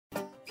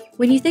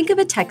When you think of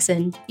a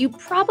Texan, you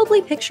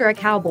probably picture a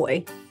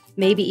cowboy,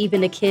 maybe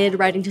even a kid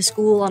riding to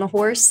school on a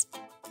horse.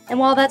 And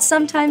while that's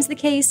sometimes the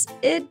case,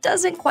 it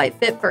doesn't quite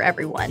fit for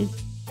everyone.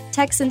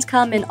 Texans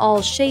come in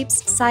all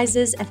shapes,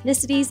 sizes,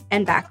 ethnicities,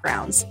 and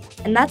backgrounds.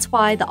 And that's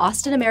why the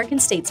Austin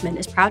American-Statesman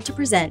is proud to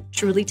present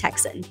Truly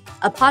Texan,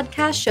 a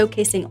podcast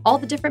showcasing all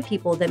the different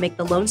people that make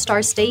the Lone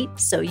Star State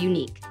so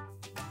unique.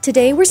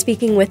 Today we're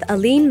speaking with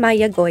Aline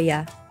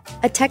Mayagoitia,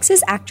 a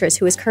Texas actress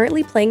who is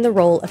currently playing the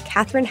role of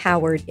Katherine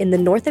Howard in the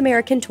North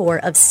American tour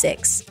of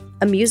Six,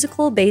 a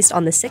musical based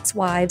on the 6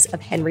 wives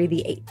of Henry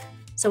VIII.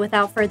 So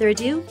without further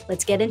ado,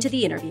 let's get into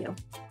the interview.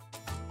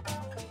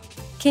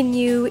 Can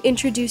you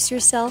introduce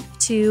yourself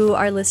to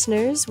our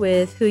listeners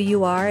with who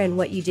you are and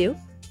what you do?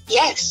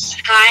 Yes.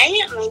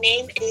 Hi, my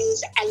name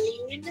is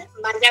Aline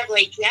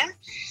Mayagoitia,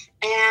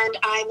 and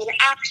I'm an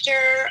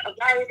actor, a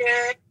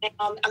writer,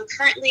 and I'm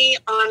currently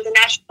on the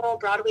national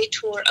Broadway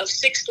tour of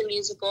Six the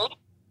Musical,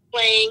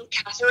 playing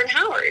Katherine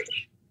Howard,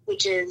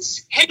 which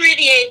is Henry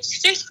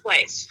VIII's 5th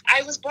wife.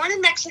 I was born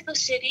in Mexico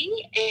City,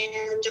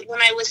 and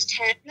when I was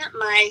 10,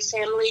 my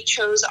family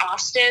chose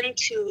Austin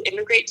to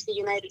immigrate to the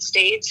United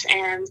States,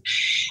 and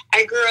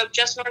I grew up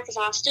just north of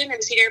Austin in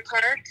Cedar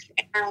Park,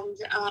 and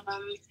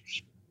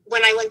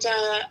when I went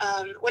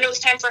to, when it was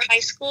time for high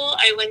school,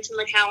 I went to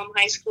McCallum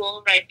High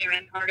School right there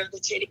in the heart of the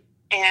city,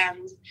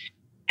 and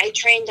I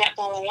trained at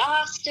Ballet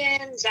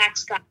Austin, Zach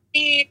Scott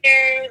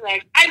Theater.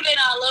 Like, I've been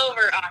all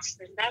over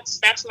Austin.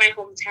 That's my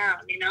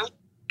hometown, you know?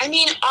 I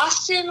mean,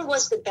 Austin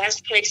was the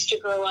best place to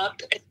grow up,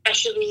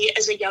 especially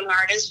as a young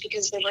artist,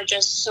 because there were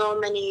just so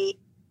many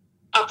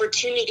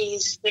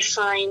opportunities to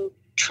find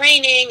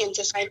training and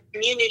to find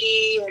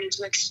community and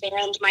to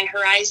expand my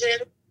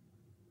horizon.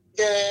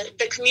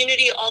 The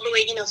community all the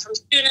way, you know, from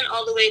student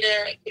all the way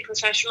to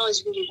professional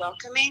is really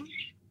welcoming.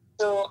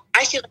 So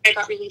I feel like I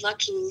got really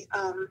lucky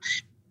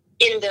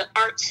in the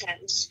art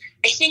sense.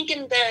 I think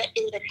in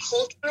the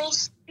cultural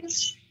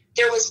sense,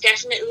 there was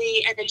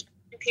definitely an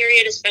adjustment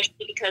period,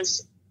 especially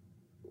because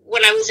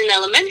when I was in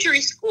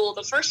elementary school,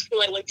 the first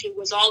school I went to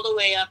was all the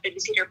way up in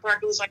Cedar Park.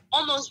 It was like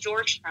almost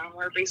Georgetown,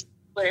 where we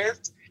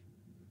lived.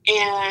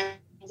 And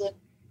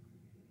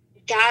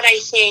that, I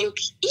think,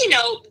 you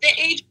know, the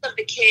age of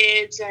the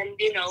kids and,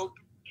 you know,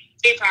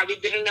 they probably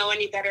didn't know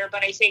any better,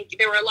 but I think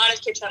there were a lot of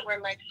kids that were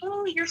like,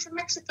 oh, you're from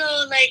Mexico.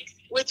 Like,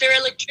 was there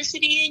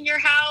electricity in your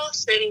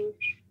house? And,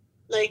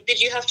 like, did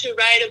you have to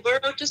ride a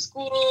burro to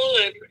school?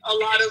 And a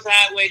lot of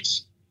that,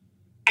 which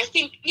I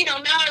think, you know,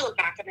 now I look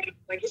back and I'm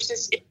like, it's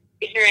just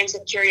ignorance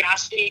and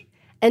curiosity.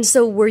 And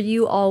so were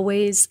you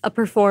always a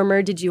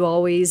performer? Did you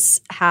always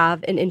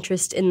have an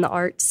interest in the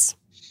arts?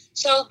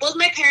 So both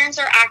my parents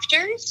are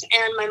actors,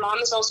 and my mom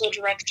is also a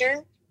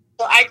director.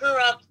 So I grew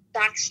up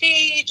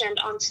backstage and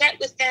on set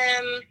with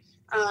them,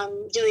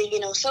 doing, you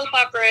know, soap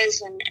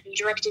operas and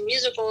directing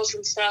musicals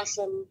and stuff.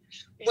 And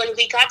when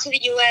we got to the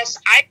U.S.,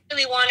 I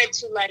really wanted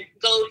to, like,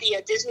 go be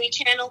a Disney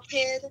Channel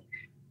kid.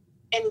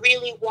 And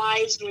really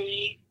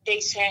wisely, they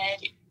said,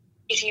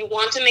 if you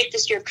want to make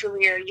this your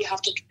career, you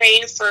have to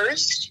train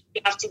first.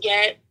 You have to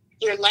get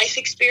your life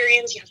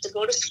experience. You have to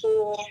go to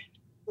school,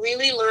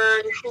 really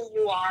learn who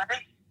you are.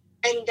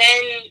 And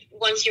then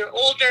once you're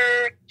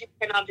older, you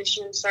can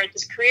audition and start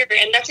this career.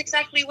 And that's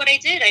exactly what I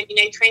did. I mean,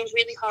 I trained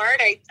really hard.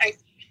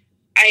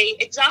 I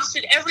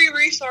exhausted every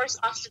resource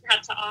Austin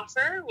had to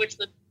offer, which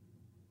was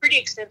pretty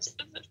extensive.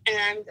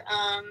 And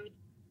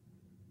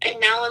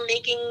now I'm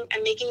making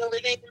a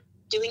living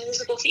doing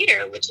musical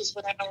theater, which is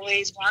what I've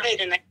always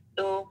wanted. And I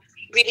feel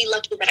really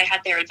lucky that I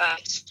had their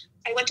advice.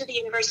 I went to the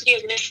University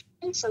of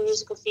Michigan for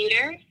musical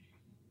theater,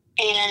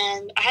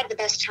 and I had the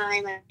best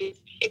time.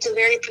 It's a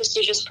very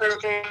prestigious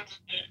program.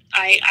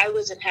 I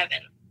was in heaven.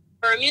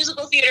 For a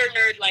musical theater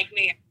nerd like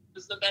me, it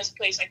was the best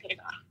place I could have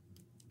gone.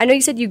 I know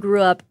you said you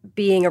grew up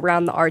being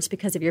around the arts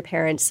because of your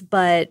parents,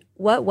 but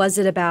what was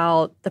it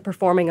about the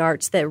performing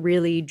arts that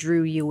really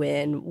drew you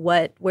in?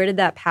 Where did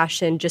that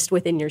passion just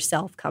within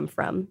yourself come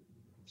from?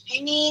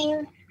 I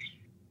mean,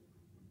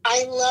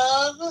 I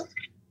love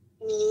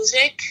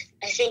music.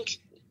 I think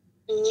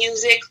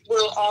music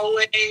will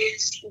always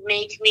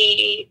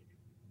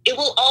it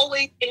will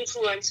always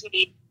influence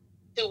me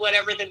to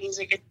whatever the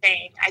music is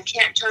saying. I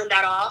can't turn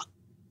that off.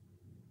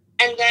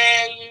 And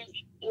then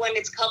when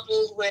it's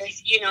coupled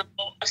with, you know,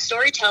 a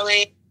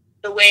storytelling,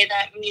 the way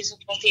that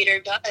musical theater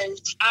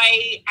does,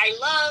 I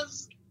love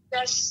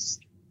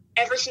just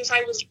ever since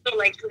I was little,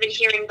 like, even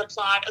hearing the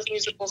plot of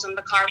musicals in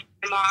the car with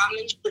my mom,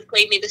 and she would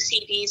play me the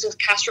CDs of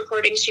cast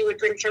recordings she would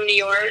bring from New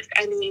York.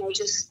 I mean,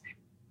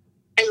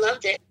 I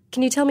loved it.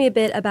 Can you tell me a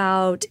bit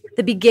about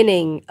the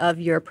beginning of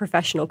your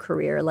professional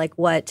career, like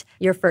what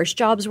your first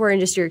jobs were and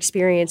just your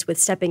experience with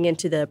stepping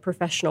into the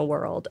professional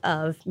world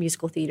of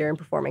musical theater and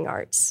performing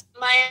arts?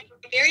 My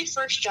very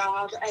first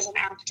job as an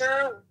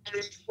actor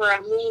was for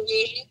a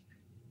movie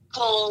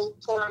called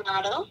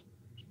Coronado.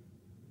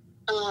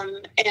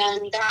 And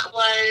that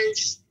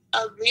was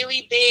a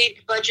really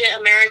big budget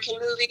American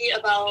movie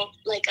about,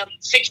 like, a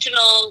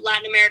fictional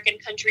Latin American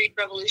country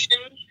revolution.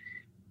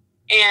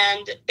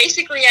 And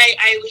basically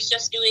I was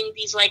just doing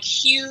these like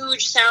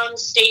huge sound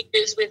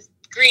stages with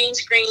green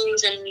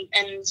screens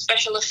and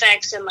special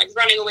effects and like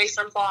running away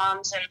from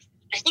bombs. And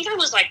I think I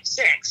was like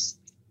 6.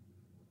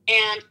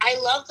 And I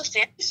love the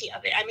fantasy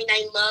of it. I mean,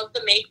 I love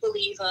the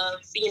make-believe of,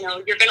 you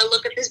know, you're going to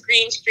look at this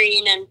green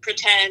screen and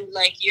pretend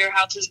like your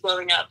house is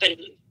blowing up and,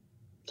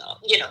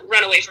 you know,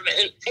 run away from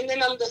it. And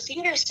then on the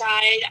theater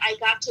side, I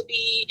got to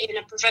be in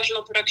a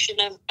professional production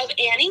of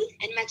Annie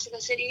in Mexico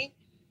City.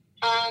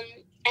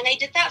 And I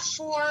did that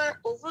for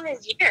over a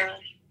year,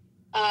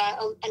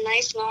 a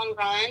nice long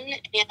run.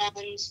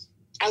 And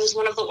I was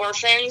one of the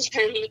orphans,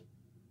 and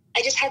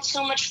I just had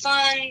so much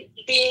fun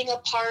being a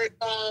part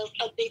of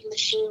a big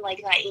machine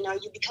like that. You know,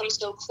 you become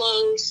so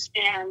close.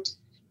 And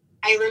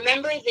I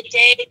remember the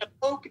day the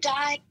Pope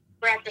died,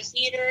 we're at the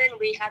theater and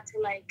we had to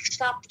like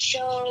stop the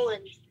show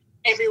and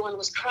everyone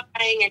was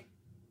crying. And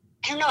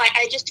I don't know,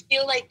 I just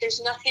feel like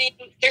there's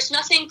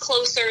nothing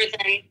closer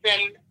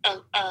than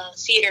a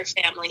theater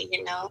family,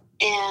 you know?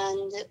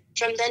 And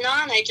from then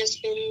on, I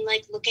just been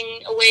like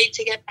looking a way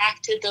to get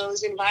back to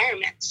those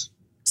environments.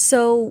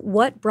 So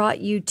what brought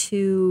you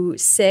to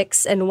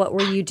Six, and what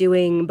were you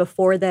doing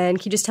before then?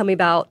 Can you just tell me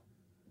about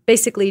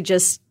basically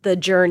just the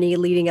journey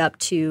leading up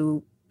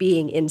to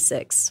being in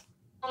Six?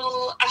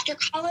 So after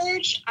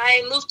college,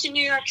 I moved to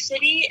New York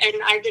City, and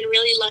I've been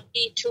really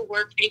lucky to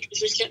work pretty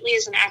consistently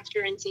as an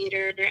actor in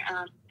theater,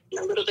 a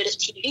little bit of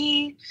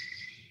TV.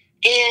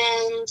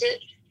 And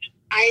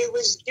I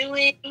was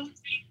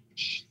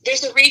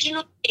there's a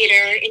regional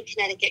theater in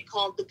Connecticut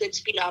called the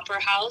Goodspeed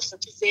Opera House.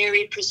 That's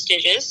very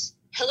prestigious.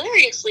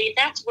 Hilariously,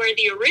 that's where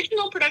the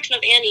original production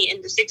of Annie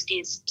in the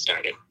 60s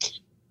started. So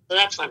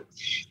that's fun.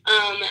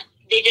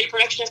 They did a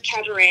production of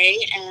Cabaret,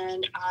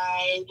 and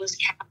I was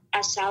cast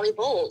as Sally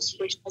Bowles,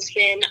 which has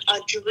been a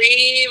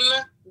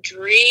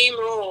dream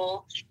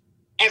role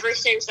ever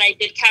since I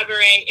did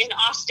Cabaret in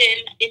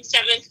Austin in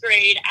 7th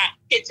grade at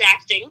Kids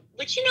Acting,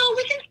 which, you know,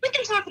 we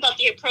can talk about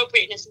the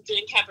appropriateness of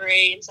doing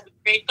Cabaret in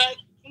 7th grade, but,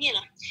 you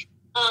know,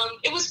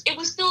 it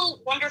was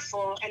still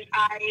wonderful, and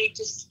I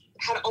just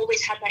had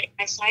always had that in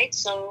my sights,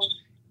 so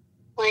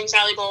playing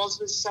Sally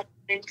Bowles was such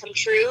a dream come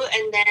true.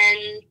 And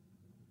then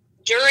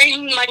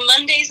during my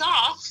Mondays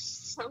off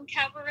from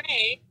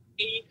Cabaret,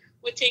 we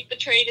would take the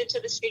train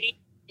into the city.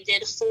 We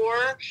did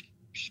 4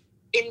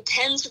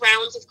 intense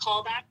rounds of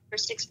callback for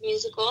Six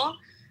musical.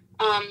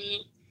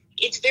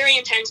 It's very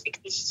intense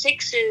because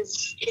Six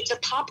it's a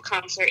pop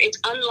concert. It's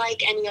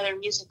unlike any other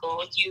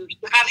musical. You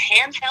have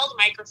handheld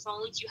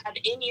microphones, you have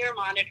in-ear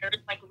monitors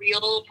like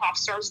real pop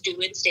stars do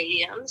in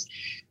stadiums.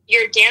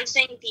 You're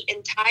dancing the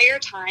entire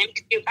time.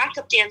 You're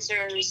backup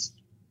dancers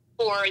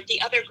for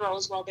the other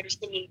girls while they're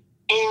singing.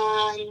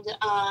 And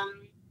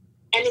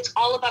it's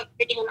all about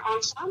creating an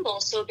ensemble.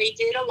 So they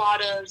did a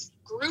lot of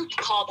group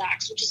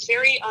callbacks, which is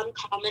very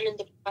uncommon in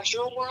the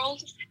professional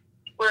world,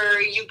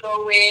 where you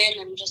go in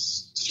and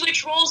just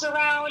switch roles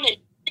around and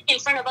sing in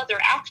front of other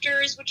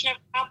actors, which never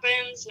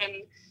happens.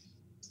 And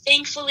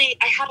thankfully,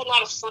 I had a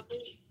lot of fun.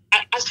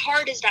 As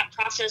hard as that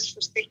process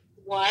for Six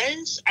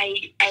was,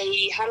 I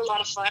had a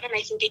lot of fun, and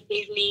I think it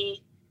gave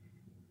me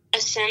a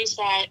sense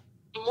that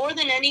more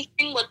than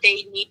anything, what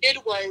they needed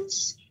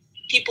was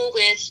people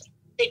with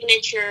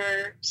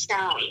signature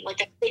sound,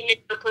 like a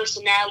signature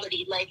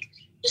personality, like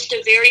just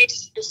a very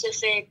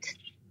specific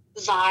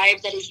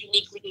vibe that is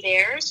uniquely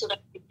theirs, so that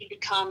you can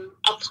become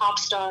a pop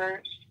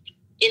star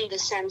in the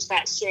sense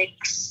that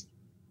Six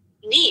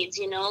needs.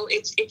 You know,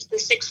 it's the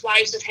 6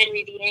 wives of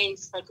Henry VIII,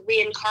 like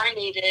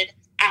reincarnated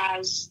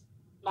as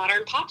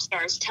modern pop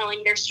stars,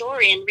 telling their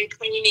story and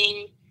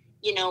reclaiming,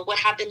 you know, what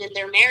happened in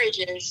their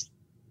marriages.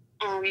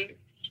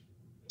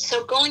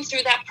 So going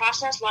through that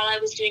process while I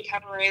was doing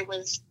Cabaret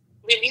was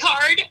really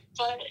hard,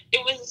 but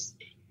it was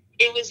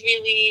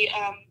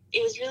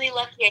really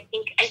lucky.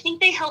 I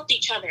think they helped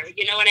each other.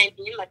 You know what I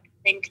mean? Like,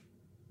 I think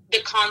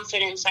the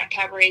confidence that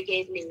Cabaret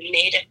gave me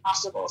made it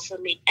possible for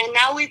me. And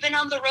now we've been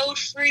on the road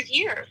for a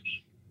year,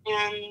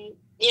 and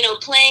you know,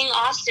 playing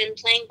Austin,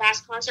 playing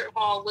Bass Concert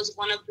Hall was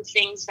one of the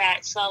things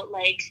that felt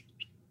like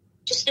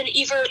just an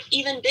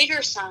even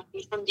bigger sign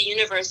from the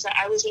universe that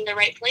I was in the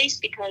right place,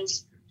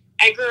 because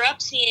I grew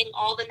up seeing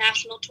all the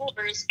national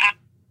tours at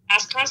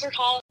Bass Concert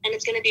Hall, and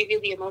it's going to be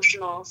really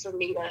emotional for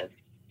me to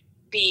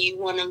be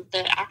one of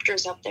the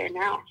actors up there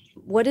now.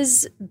 What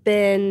has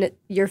been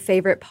your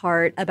favorite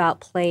part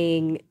about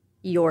playing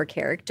your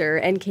character,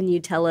 and can you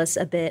tell us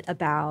a bit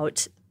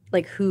about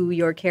like who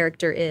your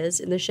character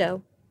is in the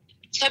show?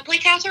 So I play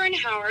Katherine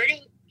Howard.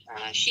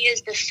 She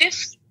is the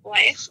 5th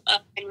wife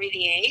of Henry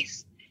VIII.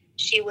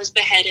 She was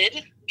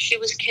beheaded. She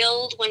was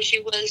killed when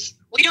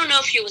we don't know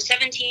if she was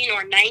 17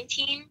 or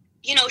 19.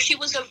 You know, she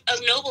was of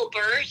noble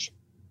birth.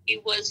 She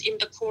was in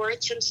the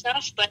courts and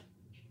stuff, but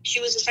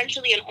she was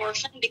essentially an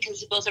orphan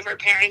because both of her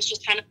parents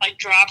just kind of like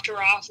dropped her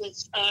off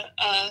with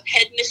a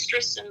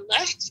headmistress and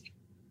left.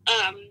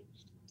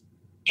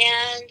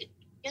 And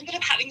ended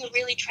up having a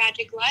really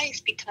tragic life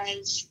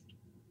because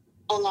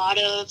a lot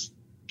of,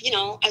 you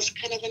know, as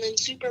kind of an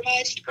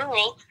unsupervised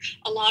girl,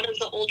 a lot of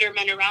the older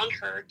men around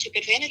her took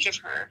advantage of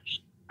her.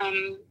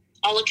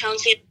 all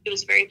accounts say she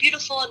was very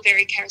beautiful and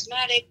very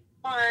charismatic,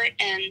 smart,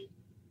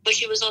 but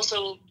she was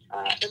also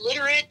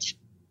illiterate,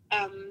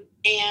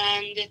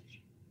 and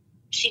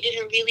she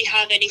didn't really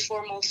have any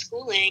formal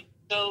schooling.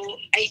 So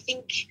I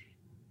think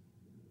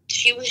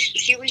she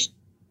was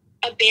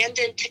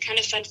abandoned to kind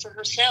of fend for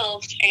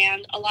herself,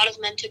 and a lot of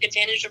men took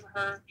advantage of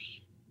her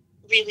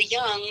really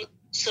young.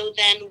 So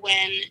then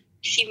when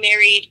she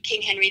married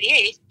King Henry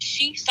VIII,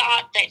 she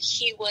thought that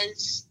he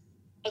was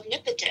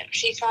omnipotent.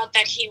 She thought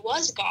that he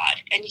was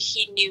God, and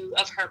he knew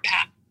of her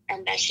past,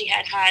 and that she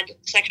had had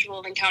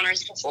sexual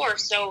encounters before.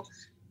 So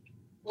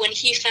when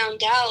he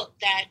found out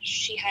that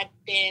she had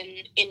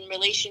been in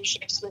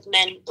relationships with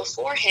men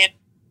before him,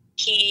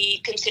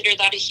 he considered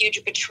that a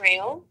huge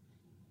betrayal,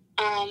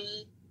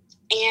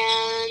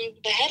 and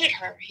beheaded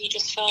her. He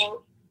just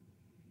felt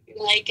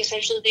like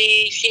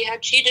essentially she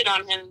had cheated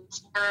on him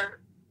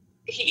before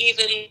he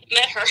even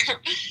met her.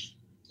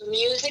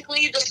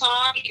 Musically, the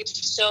song is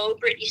so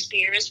Britney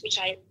Spears, which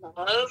I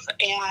love,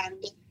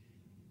 and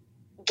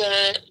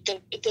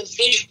the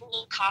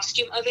visual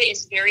costume of it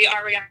is very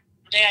Ariana.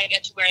 I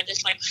get to wear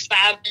this like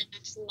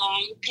fabulous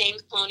long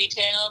pink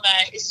ponytail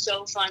that is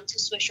so fun to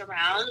swish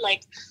around.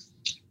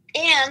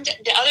 And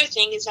the other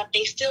thing is that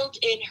they filled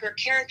in her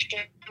character,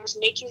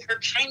 making her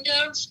kind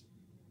of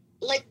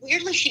like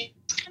weirdly, she's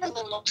kind of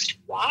the most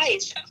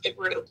wise of the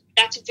group.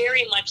 That's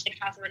very much the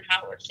Katherine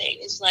Howard thing.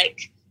 Is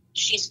like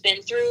she's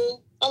been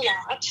through a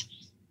lot,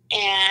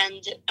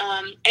 and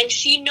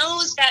she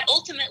knows that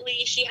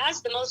ultimately she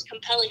has the most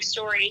compelling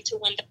story to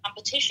win the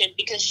competition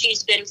because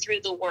she's been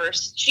through the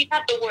worst. She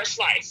had the worst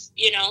life,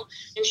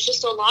 There's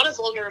just a lot of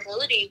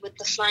vulnerability with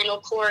the final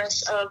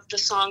chorus of the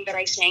song that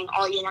I sang,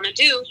 "All You Want to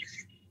Do,"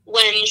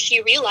 when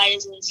she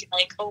realizes,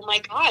 like, oh my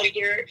God,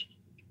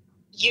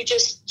 you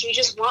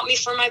just want me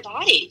for my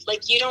body.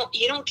 Like you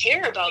don't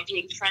care about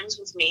being friends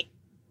with me.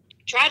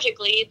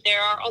 Tragically,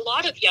 there are a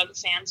lot of young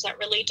fans that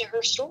relate to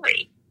her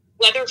story,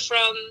 whether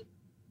from,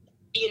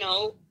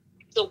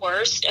 the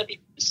worst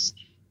abuse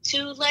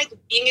to like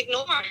being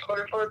ignored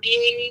or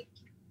being,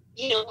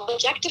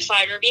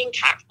 objectified or being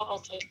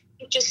catcalled.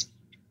 Just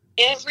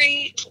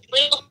every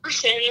little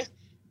person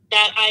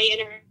that I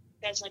interact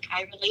as, like,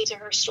 I relate to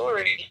her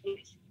story. And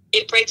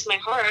it breaks my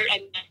heart.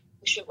 I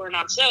wish it were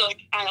not so.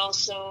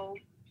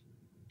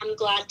 I'm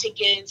glad to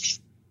give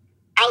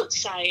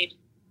outside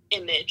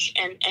image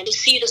and to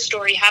see the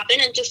story happen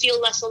and to feel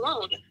less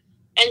alone.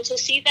 And to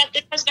see that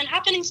this has been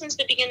happening since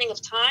the beginning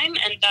of time,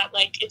 and that,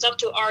 like, it's up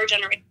to our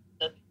generation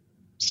to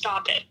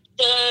stop it.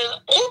 The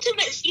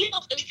ultimate theme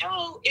of the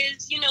show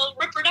is,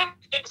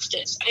 reproductive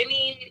justice. I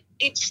mean,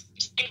 it's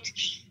like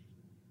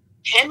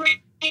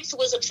Henry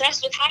was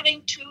obsessed with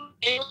having two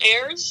male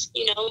heirs,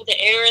 the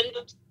heir and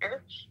the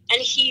heir,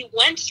 and he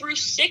went through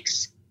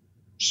 6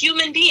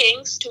 human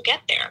beings to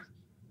get there.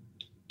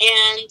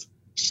 And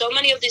so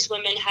many of these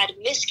women had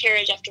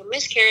miscarriage after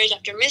miscarriage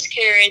after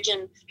miscarriage,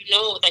 and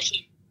that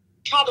he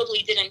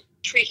probably didn't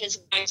treat his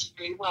wives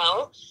very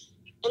well,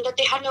 and that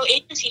they had no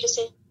agency to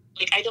say,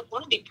 like, I don't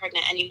want to be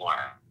pregnant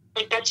anymore.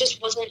 Like, that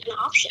just wasn't an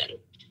option.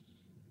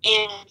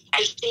 And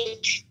I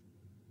think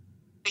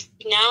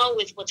now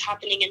with what's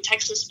happening in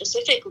Texas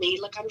specifically,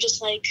 like, I'm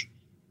just like,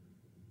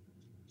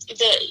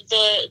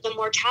 the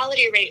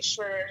mortality rate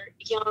for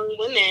young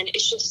women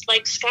is just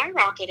like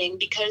skyrocketing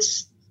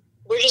because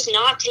we're just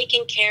not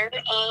taking care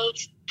of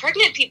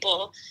pregnant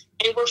people,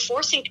 and we're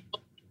forcing people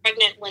to be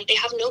pregnant when they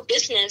have no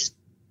business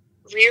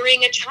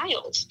rearing a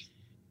child.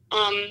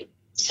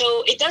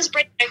 So it does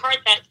break my heart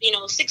that,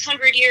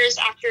 600 years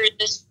after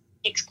this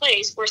takes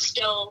place, we're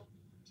still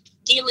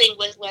dealing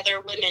with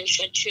whether women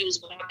should choose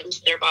what happens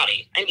to their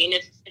body. I mean,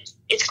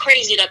 it's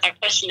crazy that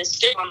question is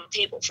still on the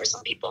table for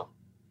some people.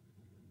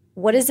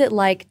 What is it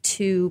like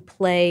to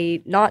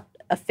play not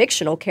a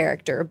fictional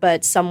character,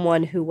 but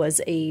someone who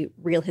was a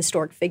real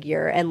historic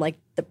figure, and like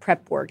the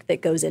prep work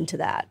that goes into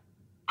that?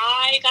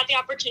 I got the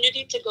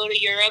opportunity to go to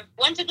Europe,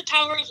 went to the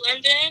Tower of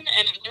London,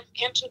 and I went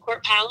to Hampton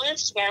Court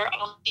Palace, where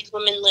all these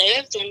women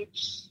lived, and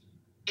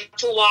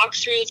to walk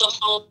through the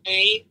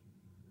hallway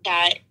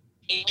that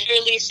they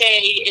literally say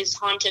is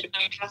haunted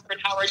by Katherine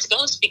Howard's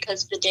ghost,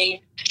 because the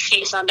day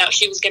she found out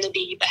she was going to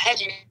be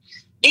beheaded,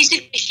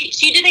 basically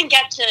she didn't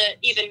get to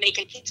even make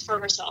a case for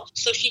herself.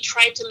 So she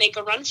tried to make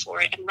a run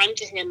for it and run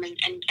to him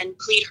and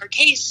plead her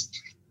case.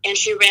 And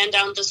she ran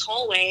down this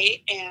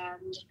hallway,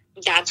 and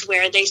that's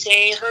where they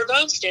say her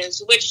ghost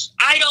is, which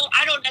I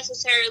don't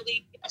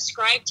necessarily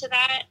ascribe to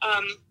that.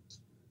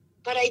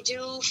 But I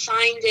do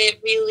find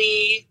it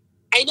really,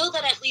 I know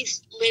that at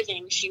least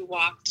living, she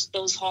walked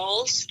those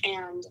halls,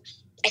 and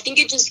I think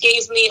it just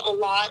gave me a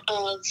lot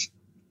of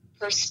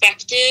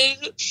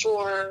perspective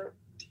for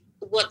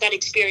what that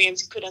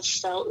experience could have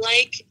felt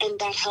like, and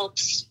that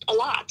helps a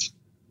lot.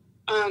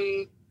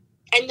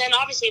 And then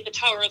obviously the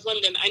Tower of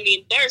London, I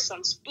mean, there's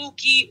some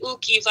spooky,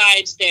 ooky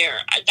vibes there.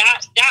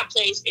 That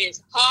place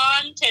is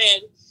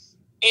haunted.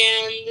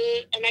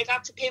 and I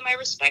got to pay my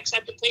respects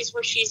at the place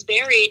where she's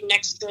buried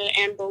next to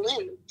Anne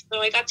Boleyn. So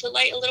I got to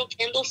light a little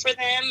candle for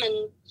them,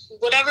 and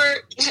whatever,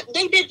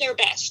 they did their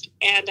best.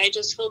 And I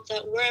just hope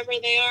that wherever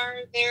they are,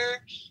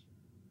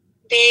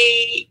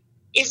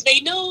 if they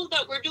know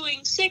that we're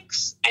doing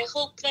 6, I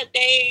hope that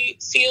they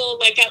feel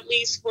like at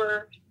least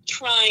we're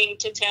trying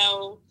to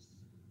tell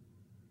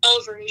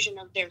a version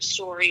of their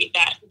story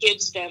that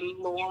gives them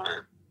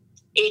more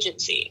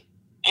agency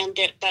and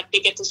that they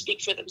get to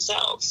speak for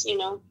themselves, you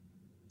know?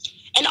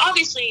 And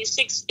obviously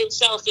 6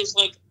 itself is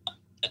like,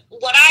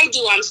 what I do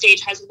on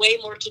stage has way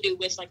more to do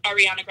with like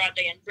Ariana Grande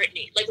and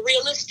Britney. Like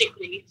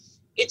realistically,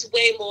 it's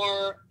way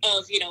more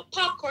of, you know,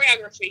 pop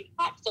choreography,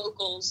 pop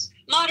vocals,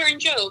 modern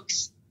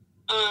jokes.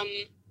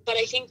 But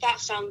I think that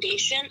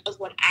foundation of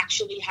what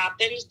actually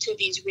happened to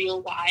these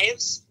real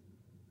wives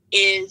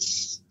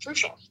is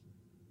crucial.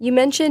 You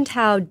mentioned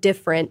how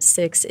different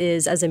 6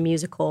 is as a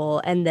musical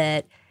and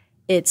that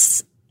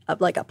it's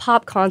like a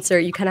pop concert.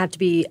 You kind of have to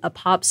be a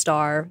pop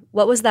star.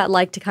 What was that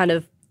like to kind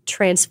of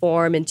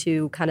transform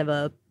into kind of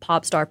a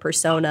pop star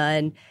persona,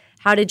 and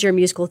how did your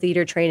musical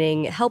theater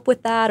training help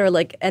with that? Or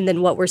like, and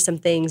then what were some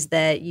things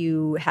that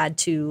you had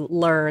to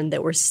learn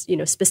that were, you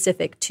know,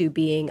 specific to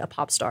being a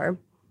pop star?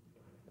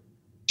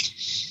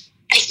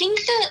 I think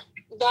that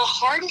the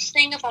hardest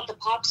thing about the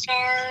pop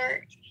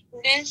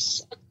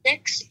star-ness of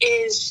 6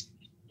 is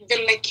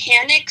the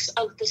mechanics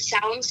of the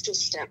sound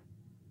system,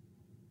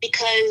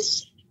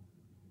 because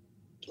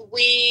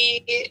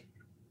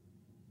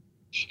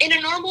in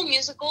a normal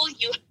musical,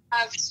 you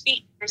have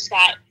speakers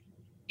that,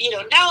 you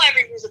know, now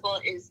every musical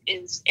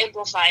is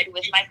amplified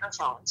with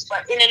microphones,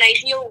 but in an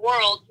ideal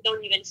world, you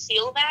don't even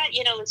feel that,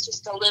 you know, it's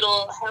just a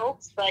little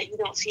help, but you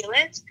don't feel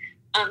it.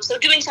 So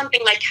doing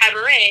something like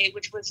Cabaret,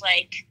 which was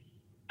like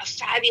a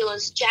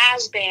fabulous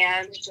jazz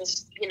band,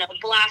 just, you know,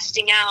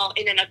 blasting out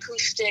in an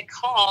acoustic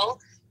hall,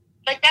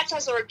 like that's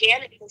as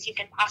organic as you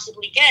can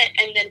possibly get.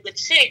 And then with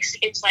 6,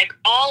 it's like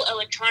all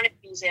electronic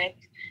music,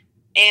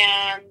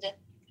 and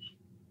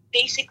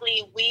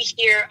basically we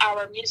hear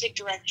our music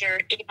director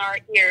in our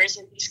ears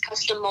in these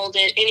custom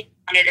molded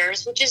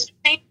monitors, which is the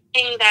same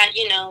thing that,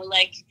 you know,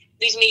 like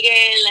Luis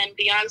Miguel and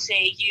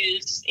Beyonce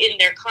use in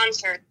their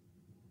concert,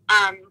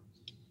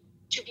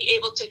 to be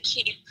able to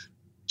keep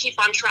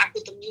on track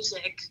with the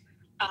music,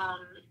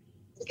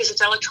 because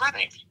it's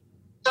electronic.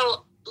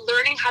 So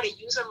learning how to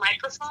use a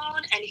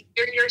microphone and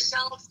hear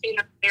yourself in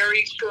a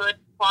very good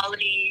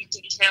quality,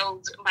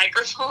 detailed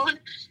microphone,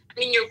 I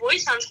mean, your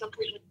voice sounds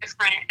completely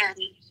different, and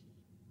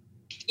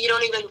you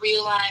don't even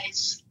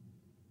realize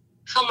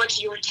how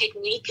much your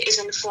technique is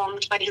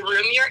informed by the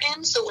room you're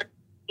in. So with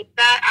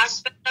that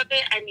aspect of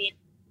it, I mean,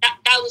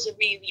 that was a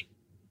really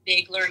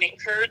big learning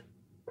curve.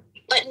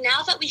 But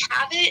now that we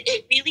have it,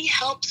 it really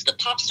helps the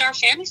pop star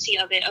fantasy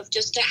of it, of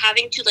just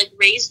having to like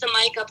raise the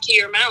mic up to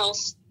your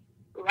mouth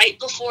right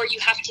before you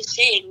have to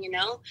sing, you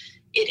know,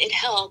 it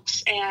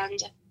helps. And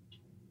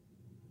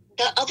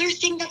the other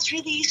thing that's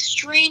really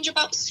strange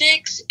about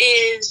 6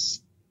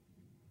 is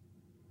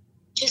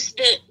just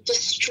the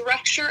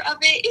structure of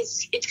it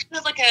is, it's kind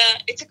of like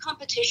it's a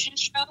competition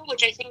show,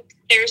 which I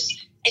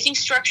think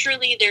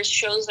structurally there's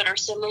shows that are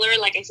similar.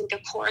 Like I think a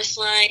chorus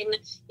line,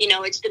 you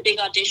know, it's the big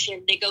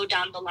audition, they go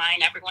down the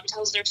line, everyone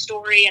tells their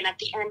story, and at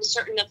the end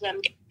certain of them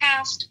get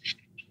cast.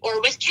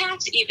 Or with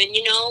cats even,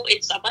 you know,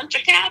 it's a bunch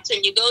of cats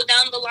and you go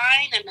down the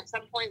line and at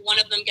some point one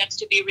of them gets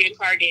to be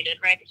reincarnated,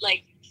 right?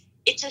 Like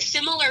it's a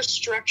similar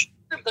structure,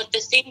 but the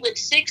thing with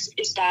 6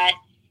 is that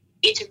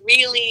it's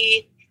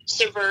really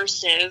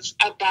subversive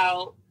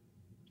about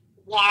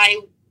why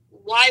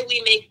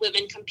we make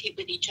women compete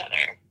with each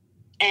other.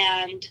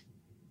 And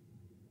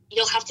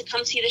you'll have to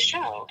come see the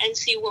show and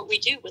see what we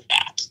do with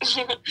that.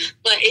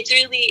 But it's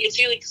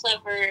really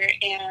clever,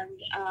 and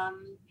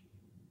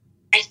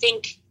I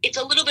think it's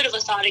a little bit of a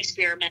thought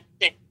experiment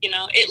that, you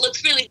know, it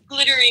looks really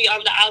glittery on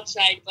the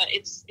outside, but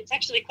it's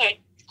actually quite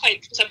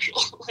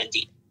conceptual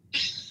indeed.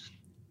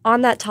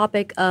 On that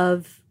topic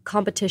of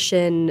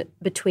competition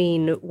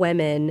between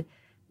women,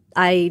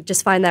 I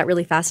just find that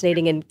really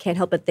fascinating and can't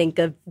help but think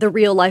of the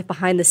real life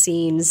behind the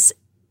scenes,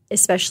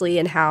 especially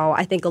in how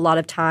I think a lot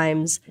of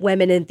times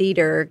women in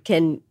theater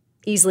can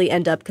easily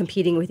end up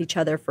competing with each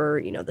other for,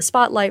 you know, the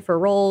spotlight, for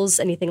roles,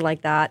 anything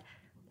like that.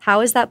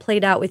 How has that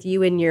played out with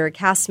you and your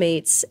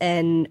castmates,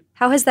 and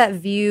how has that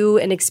view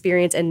and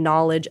experience and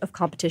knowledge of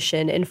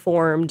competition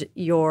informed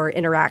your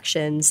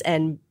interactions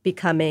and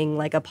becoming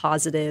like a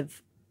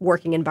positive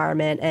working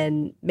environment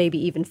and maybe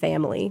even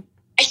family?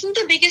 I think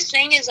the biggest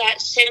thing is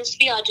that since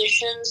the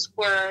auditions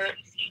were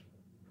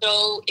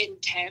so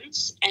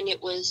intense and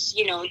it was,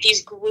 you know,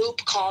 these group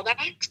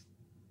callbacks,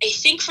 I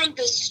think from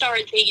the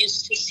start they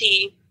used to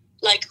see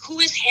like who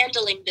is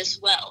handling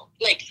this well,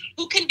 like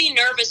who can be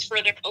nervous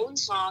for their own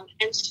song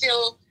and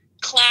still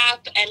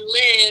clap and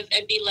live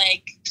and be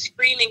like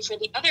screaming for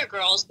the other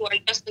girls who are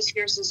just as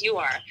fierce as you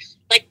are.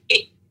 Like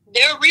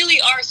there really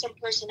are some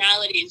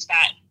personalities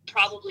that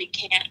probably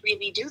can't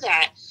really do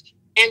that.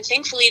 And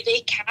thankfully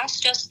they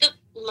cast just the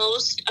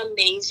most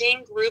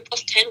amazing group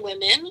of 10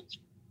 women.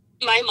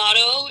 My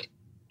motto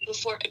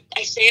before,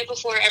 I say it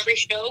before every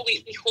show,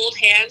 we hold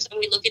hands and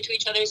we look into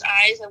each other's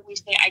eyes and we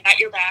say, I got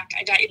your back,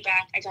 I got your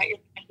back, I got your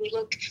back.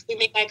 We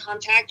make eye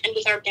contact, and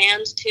with our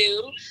bands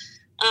too,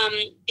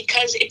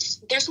 because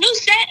there's no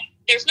set,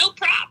 there's no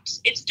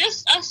props. It's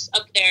just us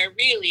up there,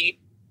 really.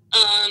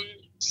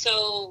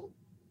 So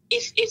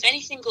if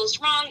anything goes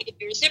wrong, if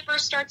your zipper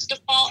starts to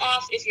fall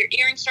off, if your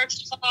earring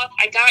starts to fall off,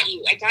 I got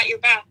you. I got your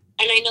back.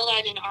 And I know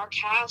that in our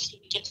cast,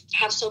 we just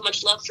have so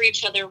much love for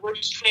each other. We're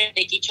just trying to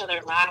make each other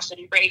laugh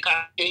and break on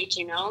stage,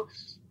 you know?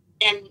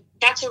 And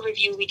that's a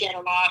review we get a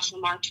lot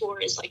from our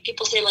tour, is like,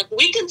 people say, like,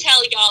 we can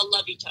tell y'all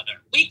love each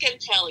other. We can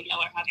tell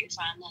y'all are having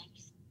fun.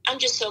 And I'm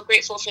just so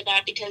grateful for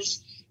that,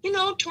 because, you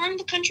know, touring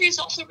the country is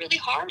also really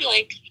hard.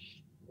 Like,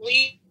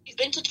 we've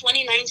been to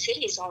 29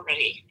 cities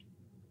already.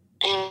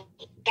 And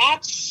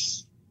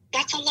that's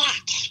a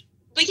lot.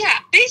 But yeah,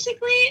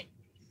 basically,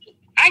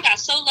 I got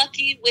so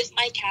lucky with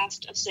my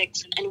cast of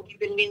 6, and we've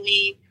been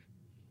really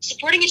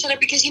supporting each other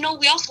because, you know,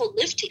 we also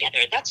live together.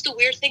 That's the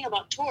weird thing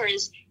about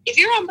tours. If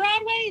you're on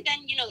Broadway,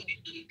 then, you know, you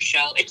do your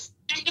show, it's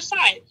 9 to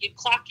 5. You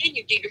clock in,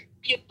 you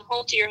go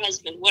home to your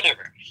husband,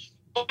 whatever.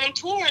 But on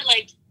tour,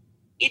 like,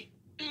 it's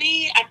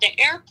me at the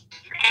airport,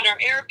 at our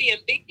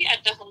Airbnb,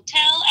 at the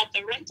hotel, at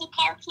the rental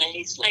car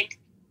place. Like,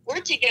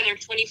 we're together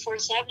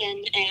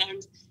 24/7,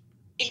 and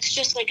it's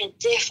just like a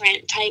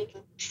different type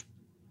of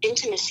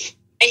intimacy.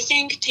 I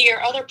think, to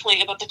your other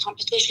point about the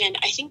competition,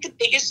 I think the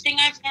biggest thing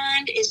I've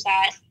learned is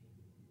that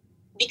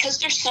because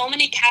there's so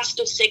many cast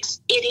of 6,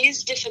 it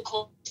is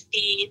difficult to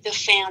see the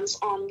fans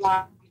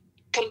online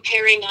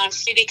comparing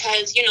us,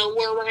 because, you know,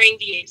 we're wearing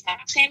the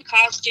exact same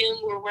costume,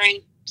 we're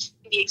wearing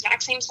the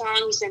exact same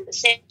songs and the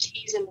same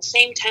keys and the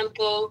same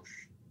tempo,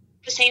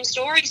 the same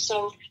story.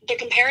 So the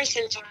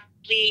comparisons are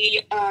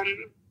really,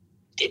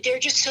 they're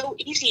just so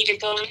easy to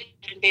go in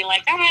and be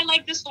like, I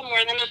like this one more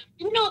than,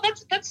 you know,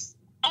 that's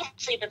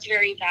obviously that's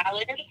very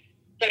valid.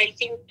 But I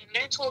think the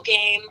mental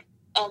game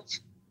of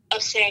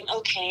saying,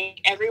 okay,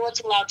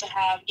 everyone's allowed to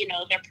have, you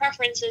know, their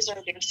preferences or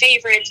their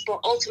favorites, but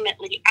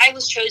ultimately I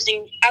was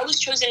chosen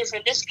for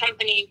this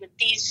company with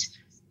these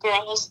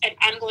girls, and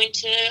I'm going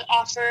to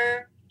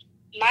offer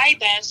my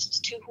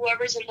best to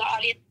whoever's in the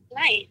audience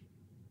tonight.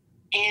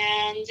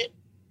 And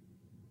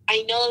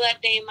I know that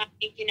they might,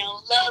 you know,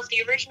 love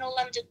the original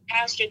London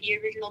cast or the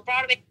original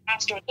Broadway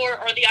cast or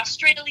the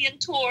Australian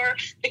tour,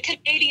 the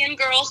Canadian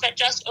girls that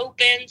just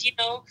opened, you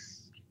know.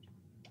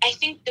 I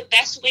think the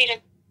best way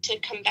to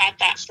combat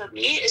that for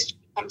me is to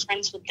become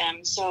friends with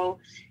them. So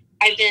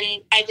I've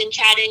been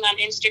chatting on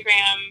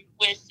Instagram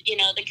with, you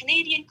know, the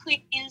Canadian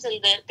queens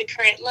and the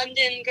current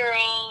London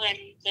girl and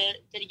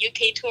the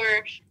UK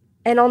tour.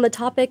 And on the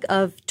topic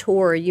of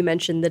tour, you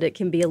mentioned that it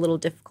can be a little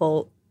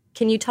difficult.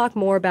 Can you talk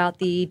more about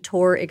the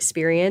tour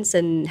experience,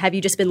 and have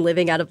you just been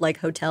living out of like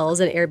hotels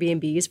and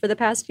Airbnbs for the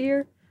past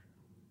year?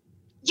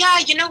 Yeah,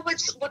 you know,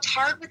 what's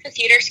hard with the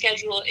theater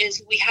schedule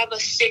is we have a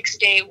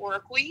 6-day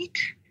work week.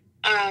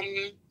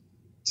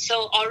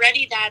 So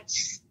already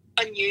that's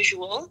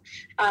unusual,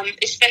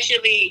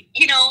 especially,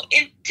 you know,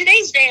 in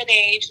today's day and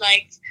age.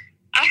 Like,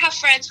 I have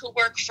friends who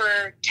work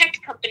for tech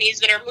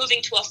companies that are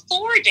moving to a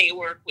 4-day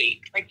work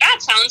week. Like, that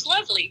sounds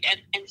lovely.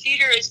 And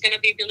theater is going to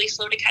be really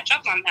slow to catch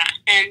up on that.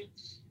 And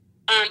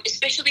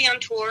especially on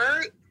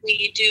tour,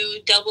 we do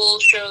double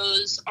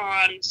shows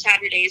on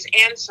Saturdays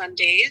and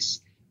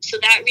Sundays. So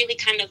that really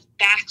kind of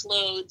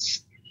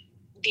backloads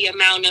the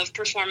amount of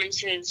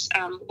performances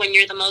when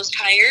you're the most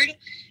tired.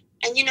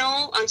 And, you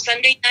know, on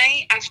Sunday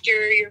night, after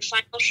your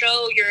final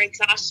show, you're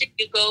exhausted.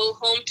 You go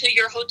home to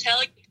your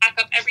hotel, you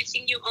pack up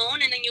everything you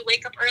own, and then you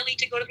wake up early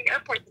to go to the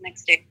airport the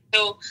next day.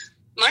 So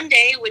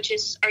Monday, which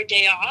is our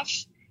day off,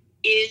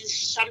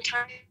 is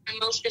sometimes the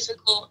most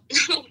difficult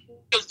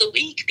of the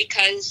week,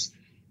 because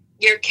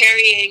you're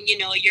carrying, you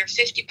know, your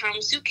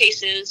 50-pound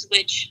suitcases,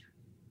 which,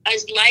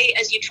 as light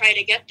as you try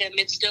to get them,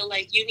 it's still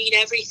like you need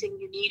everything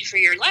you need for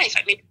your life.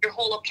 I mean, your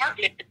whole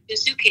apartment, 2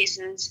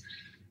 suitcases,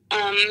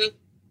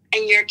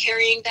 and you're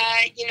carrying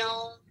that, you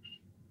know,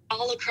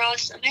 all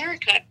across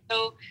America.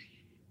 So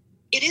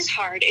it is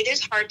hard. It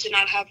is hard to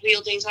not have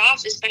real days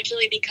off,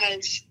 especially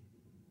because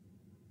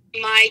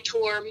my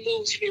tour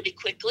moves really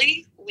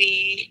quickly.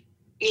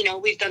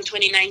 We've done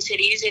 29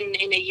 cities in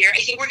a year.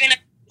 I think we're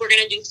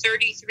gonna do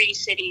 33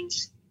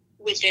 cities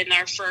within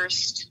our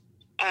first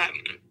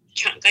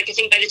chunk. Like, I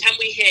think by the time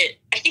we hit,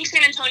 I think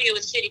San Antonio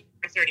is city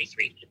for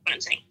 33, is what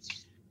I'm saying.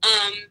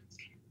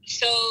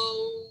 So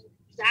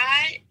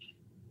that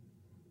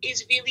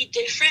is really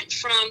different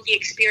from the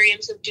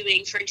experience of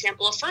doing, for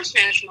example, a first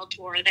national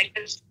tour that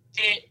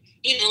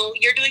you know,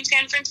 you're doing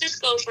San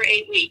Francisco for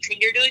 8 weeks, and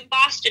you're doing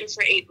Boston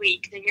for 8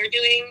 weeks, and you're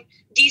doing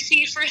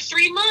DC for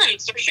 3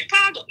 months, or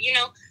Chicago, you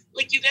know,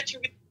 like, you get to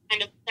really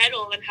kind of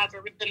settle and have a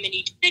rhythm in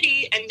each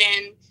city, and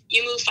then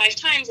you move 5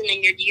 times, and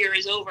then your year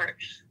is over.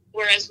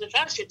 Whereas with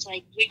us, it's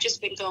like, we've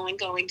just been going.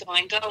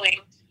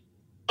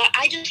 But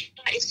I just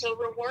thought it's so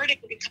rewarding,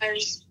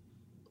 because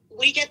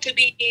we get to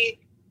be,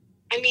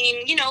 I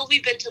mean, you know,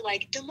 we've been to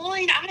like Des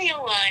Moines,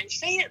 Iowa, and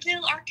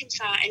Fayetteville,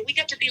 Arkansas, and we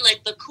got to be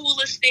like the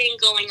coolest thing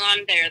going on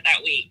there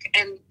that week.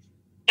 And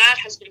that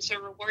has been so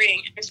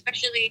rewarding,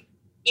 especially,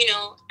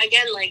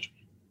 again, like,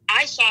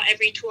 I saw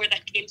every tour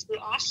that came through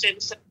Austin.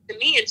 So to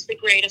me, it's the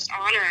greatest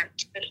honor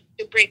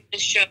to bring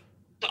this show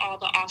to all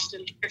the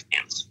Austin tour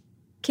fans.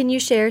 Can you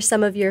share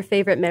some of your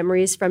favorite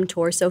memories from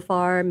tour so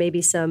far?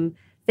 Maybe some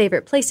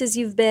favorite places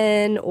you've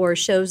been or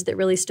shows that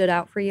really stood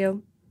out for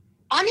you?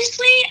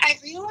 Honestly, I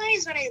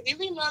realized that I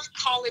really love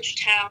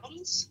college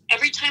towns.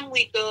 Every time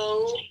we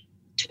go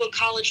to a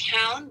college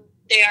town,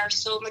 they are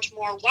so much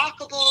more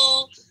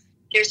walkable.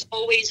 There's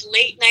always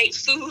late night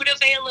food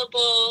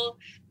available,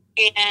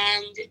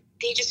 and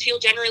they just feel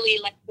generally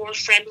like more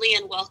friendly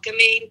and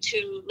welcoming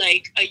to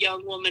like a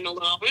young woman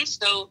alone.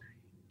 So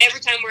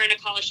every time we're in a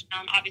college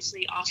town,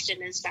 obviously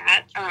Austin is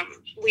that.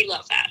 We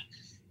love that.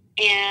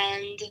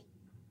 And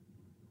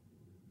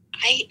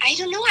I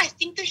don't know. I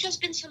think there's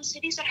just been some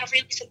cities that have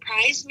really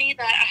surprised me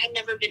that I had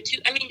never been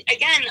to. I mean,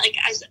 again, like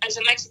as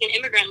a Mexican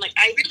immigrant, like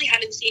I really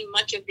haven't seen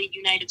much of the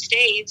United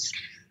States.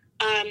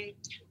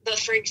 But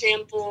for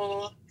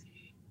example,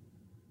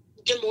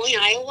 Des Moines,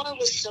 Iowa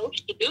was so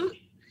cute.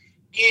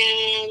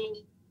 And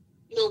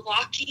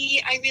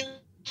Milwaukee, I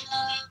really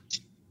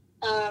loved.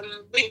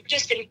 We were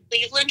just in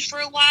Cleveland for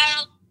a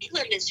while.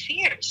 Cleveland is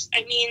fierce.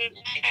 I mean,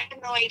 I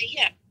had no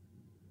idea.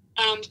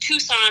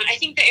 Tucson, I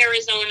think the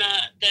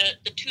Arizona,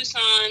 the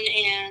Tucson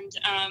and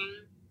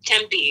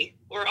Tempe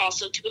were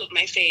also two of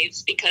my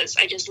faves because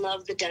I just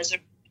love the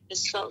desert. I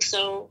just felt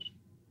so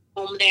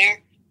home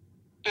there.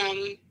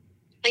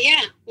 But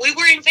yeah, we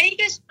were in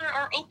Vegas for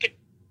our open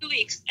 2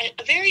 weeks.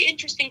 A very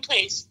interesting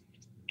place.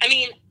 I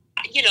mean,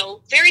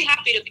 very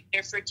happy to be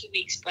there for 2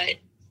 weeks, but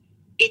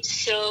it's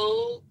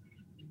so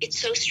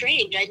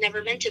strange. I'd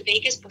never been to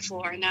Vegas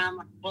before, and now I'm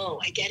like, whoa,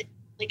 I get it,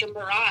 like a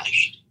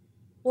mirage.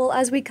 Well,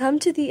 as we come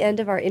to the end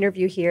of our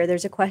interview here,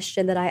 there's a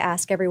question that I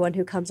ask everyone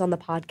who comes on the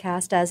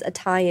podcast as a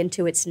tie-in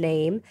to its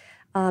name,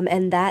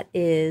 and that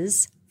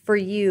is, for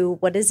you,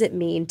 what does it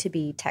mean to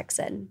be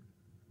Texan?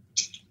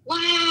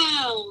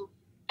 Wow,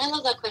 I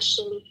love that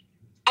question.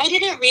 I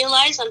didn't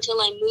realize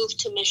until I moved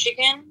to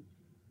Michigan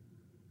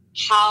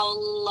how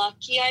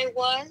lucky I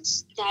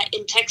was that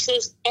in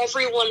Texas,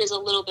 everyone is a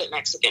little bit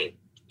Mexican.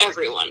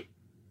 Everyone.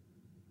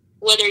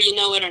 Whether you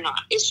know it or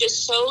not. It's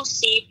just so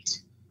seeped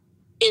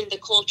in the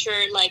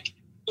culture, like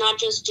not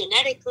just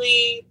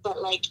genetically,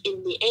 but like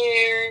in the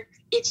air.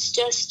 It's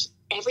just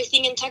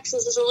everything in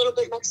Texas is a little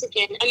bit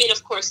Mexican. I mean,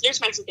 of course,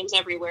 there's Mexicans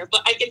everywhere,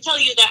 but I can tell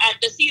you that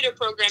at the theater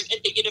program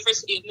at the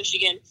University of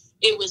Michigan,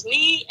 it was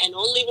me and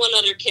only one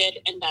other kid,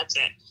 and that's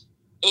it.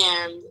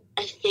 And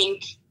I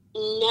think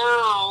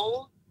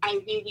now I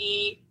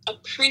really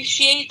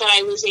appreciate that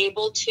I was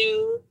able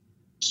to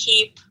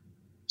keep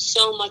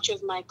so much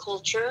of my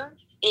culture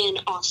in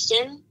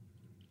Austin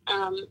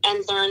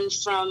and learn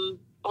from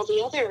all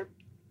the other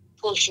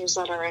cultures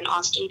that are in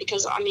Austin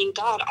because, I mean,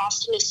 God,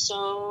 Austin is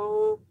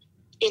so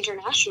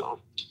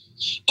international.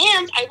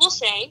 And I will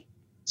say,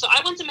 so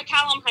I went to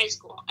McCallum High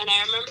School, and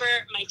I remember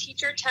my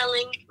teacher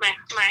telling, my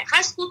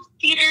high school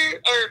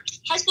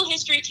high school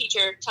history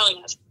teacher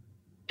telling us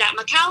that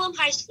McCallum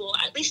High School,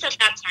 at least at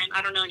that time,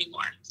 I don't know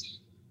anymore,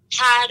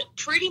 had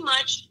pretty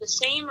much the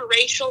same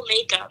racial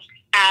makeup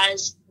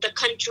as the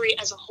country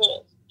as a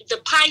whole. The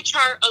pie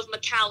chart of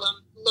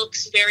McCallum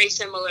looks very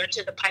similar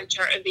to the pie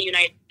chart of the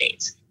United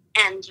States.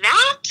 And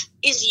that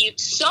is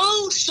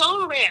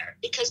so rare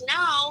because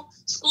now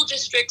school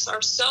districts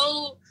are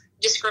so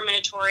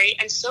discriminatory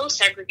and so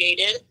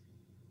segregated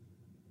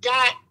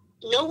that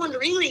no one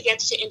really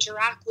gets to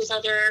interact with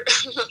other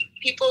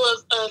people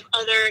of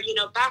other,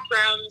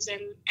 backgrounds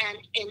and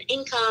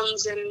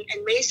incomes and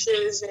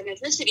races and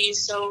ethnicities.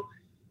 So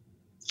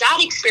that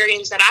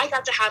experience that I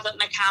got to have at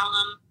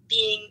McCallum,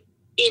 being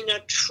in a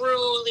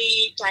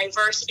truly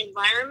diverse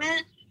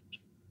environment,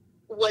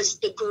 was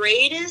the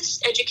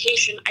greatest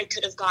education I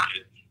could have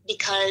gotten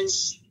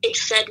because it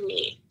fed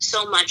me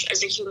so much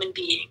as a human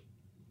being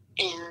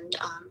and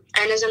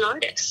as an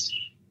artist.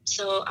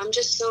 So I'm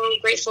just so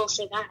grateful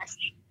for that.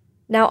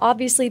 Now,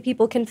 obviously,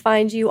 people can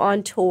find you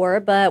on tour,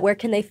 but where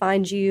can they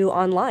find you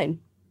online?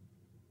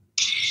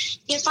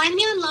 You can find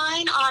me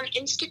online on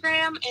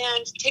Instagram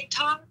and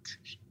TikTok.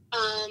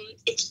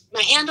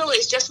 My handle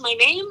is just my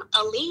name,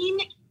 Aline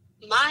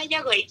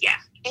Mayagoitia,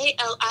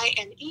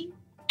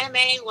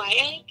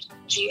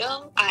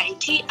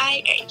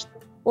 AlineMayagoitia.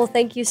 Well,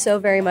 thank you so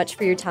very much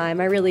for your time.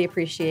 I really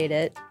appreciate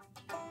it.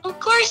 Of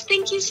course,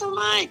 thank you so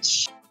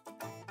much.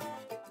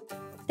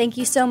 Thank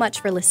you so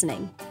much for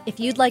listening. If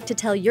you'd like to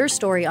tell your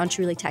story on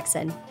Truly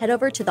Texan, head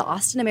over to the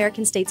Austin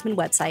American-Statesman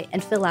website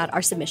and fill out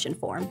our submission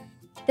form.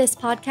 This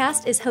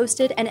podcast is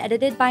hosted and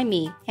edited by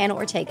me, Hannah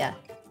Ortega.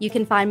 You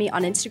can find me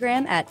on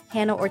Instagram at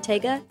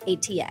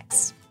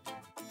HannahOrtega8TX.